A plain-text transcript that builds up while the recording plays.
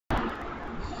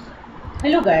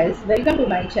Hello guys, welcome to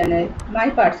my channel my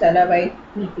पाठशाला bye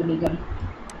Neetu निगम।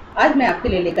 आज मैं आपके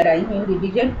लिए लेकर आई हूँ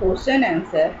revision question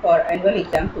answer for annual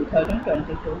exam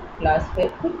 2022 class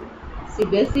 5th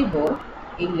CBSE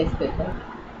board English paper.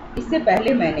 इससे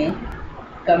पहले मैंने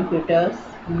कंप्यूटर्स,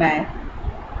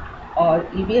 मैथ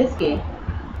और EVS के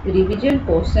revision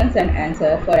questions and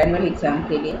answer for annual exam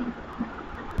के लिए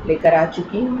लेकर आ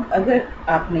चुकी हूँ। अगर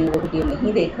आपने वो वीडियो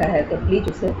नहीं देखा है तो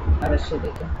प्लीज़ उसे अवश्य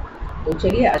देखें। तो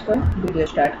चलिए आज का वीडियो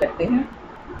स्टार्ट करते हैं।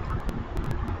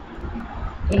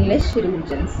 English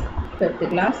revisions 5th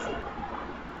class.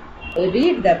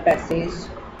 Read the passage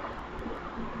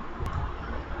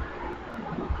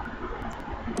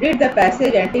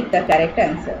and take the correct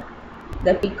answer.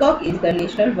 The peacock is the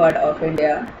national bird of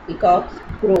India. Peacocks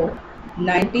grow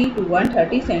 90 to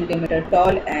 130 centimeter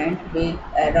tall and weigh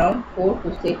around 4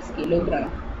 to 6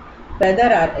 kilograms.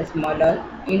 Feathers are smaller.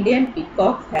 Indian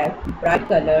peacocks have bright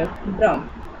colored brown,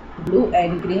 blue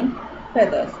and green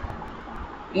feathers.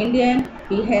 Indian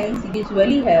peahens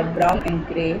usually have brown and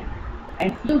grey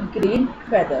and few green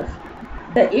feathers.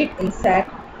 They eat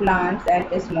insects, plants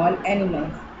and small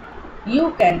animals. You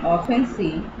can often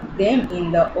see them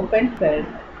in the open field,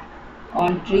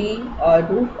 on tree or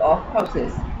roof of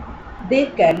houses. They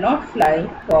cannot fly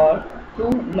for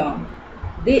too long.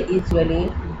 They usually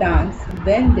dance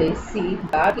when they see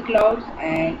dark clouds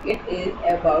and it is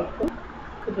about to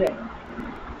rain.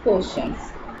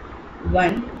 Questions.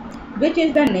 1. Which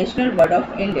is the national bird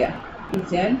of India?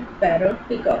 Pigeon, parrot,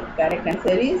 peacock. Correct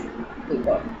answer is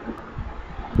peacock.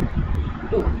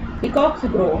 2. Peacocks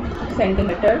grow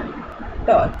centimeter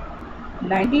tall,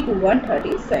 90 to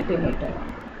 130 centimeter.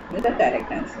 Is the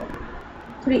correct answer.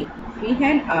 3.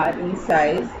 Peahens are in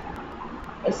size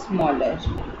smaller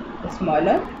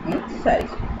in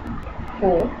size.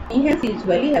 4. Peahens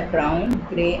usually have brown,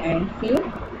 grey and few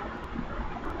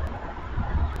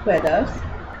feathers,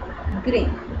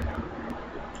 green.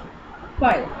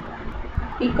 5.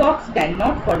 Peacocks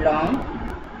cannot for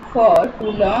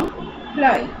too long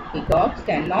fly. Peacocks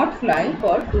cannot fly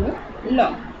for too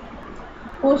long.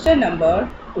 Question number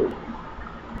 2.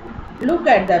 Look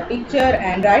at the picture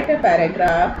and write a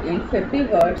paragraph in 50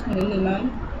 words,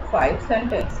 minimum 5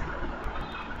 sentences.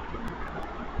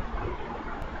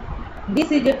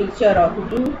 This is a picture of a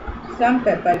zoo. Some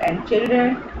people and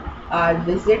children are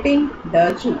visiting the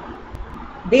zoo.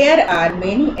 There are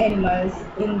many animals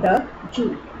in the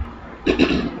zoo.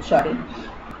 Sorry.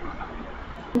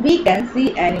 We can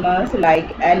see animals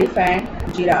like elephant,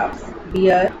 giraffes,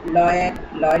 deer, lion,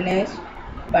 lioness,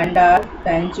 panda,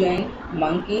 penguin,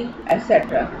 monkey,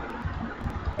 etc.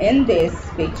 In this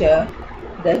picture,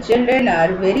 the children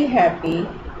are very happy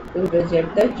to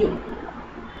visit the zoo.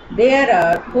 There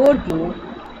are 4 zoo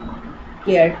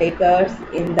caretakers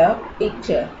in the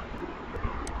picture.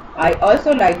 I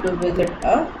also like to visit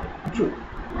a zoo.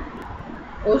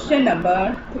 Question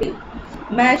number 3.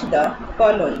 Match the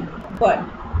following. 1.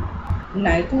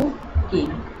 Neetu,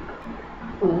 king.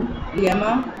 2.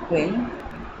 Llama, queen.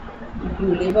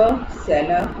 Gulliver,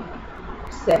 sailor.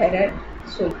 Sahara,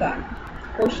 sultan.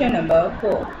 Question number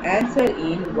 4. Answer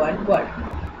in one word.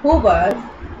 Who was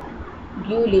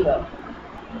Gulliver?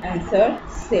 Answer,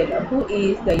 sailor. Who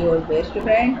is your best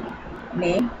friend?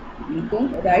 Name, Neetu.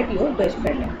 Write your best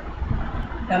friend name.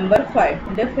 Number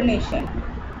 5. Definition.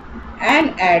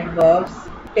 And adverbs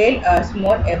tell us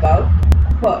more about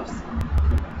verbs.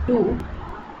 2.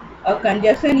 A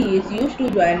conjunction is used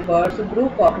to join words,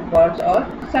 group of words or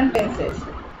sentences.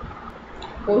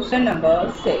 Question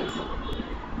number 6.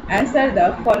 Answer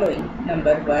the following.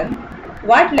 Number 1.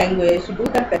 What language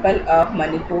do the people of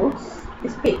Manipur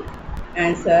speak?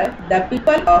 Answer. The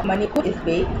people of Manipur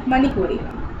speak Manipuri.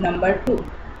 Number 2.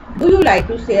 Do you like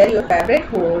to share your favorite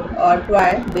food or toy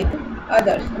with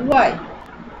others? Why?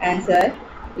 Answer.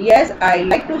 Yes, I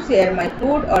like to share my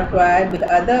food or toy with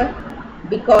others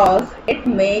because it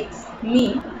makes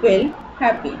me feel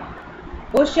happy.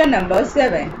 Question number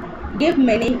 7. Give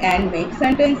meaning and make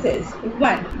sentences.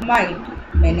 1. Might.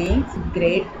 Meanings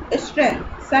great strength.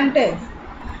 Sentence.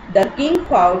 The king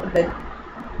fought with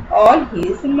all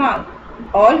his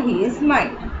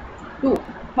might. 2.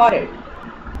 Horrid.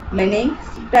 Meaning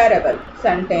terrible.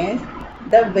 Sentence.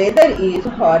 The weather is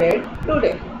horrid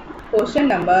today. Question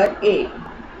number 8.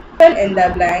 Fill in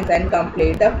the blanks and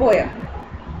complete the poem.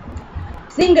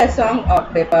 Sing a song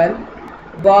of people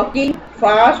walking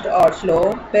fast or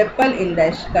slow. People in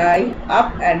the sky,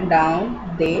 up and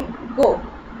down they go.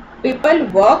 People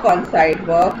walk on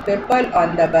sidewalk. People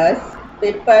on the bus.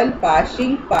 People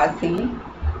passing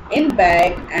in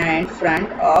back and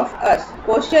front of us.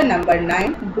 Question number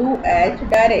 9. Do as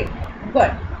direct.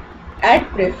 1. Add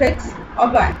prefix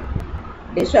of 1.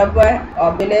 Dish of one,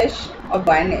 obelish of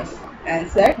oneness.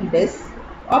 Answer, dish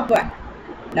of one.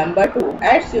 Number 2.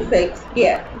 Add suffix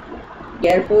care.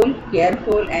 Careful,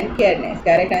 careful and careness.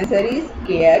 Correct answer is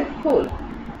careful.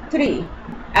 3.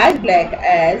 As black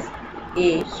as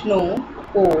a snow,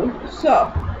 cold,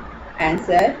 soft.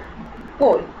 Answer,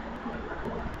 cold.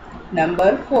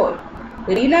 Number 4.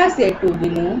 Reena said to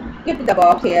Binu, keep the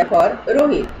box here for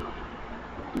Rohit.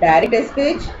 Direct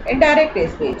speech, indirect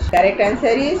speech. Correct answer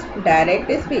is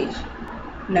direct speech.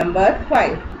 Number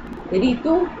 5.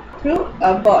 Ritu threw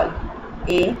a ball.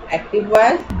 A. Active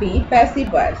voice. B. Passive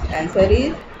voice. Answer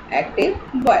is active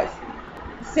voice.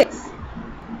 6.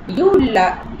 You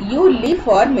live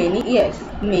for many years.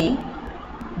 May.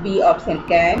 B option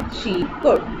can. She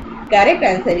could. Correct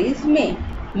answer is may.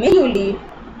 May you live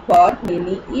for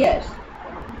many years.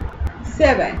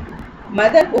 7.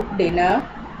 Mother cooked dinner.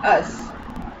 Us.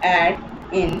 Add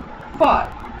in for.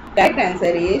 Correct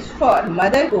answer is for.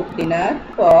 Mother cooked dinner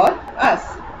for us.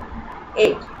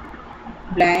 8.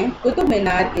 Blank Qutub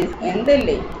Minar is in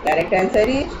Delhi. Correct answer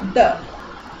is the.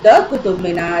 The Qutub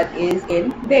Minar is in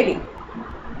Delhi.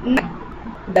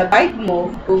 9. The bike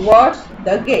moved towards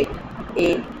the gate.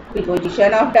 A.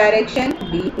 Preposition of direction.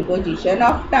 B. Preposition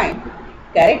of time.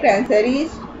 Correct answer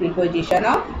is preposition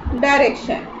of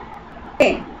direction.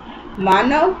 10.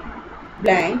 Manav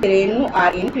blank Renu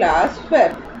are in class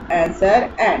 12.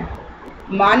 Answer and.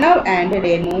 Manav and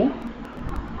Renu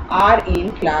are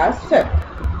in class 12.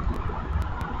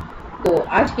 तो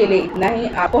आज के लिए इतना ही।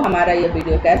 आपको हमारा ये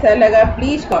video कैसा लगा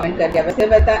प्लीज़ कमेंट करके अवश्य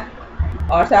बताएं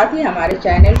और साथ ही हमारे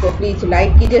चैनल को प्लीज़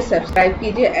लाइक कीजिए, सब्सक्राइब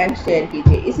कीजिए एंड शेयर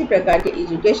कीजिए। इसी प्रकार के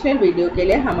एजुकेशनल वीडियो के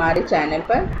लिए हमारे चैनल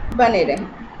पर बने रहें।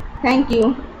 Thank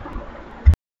you.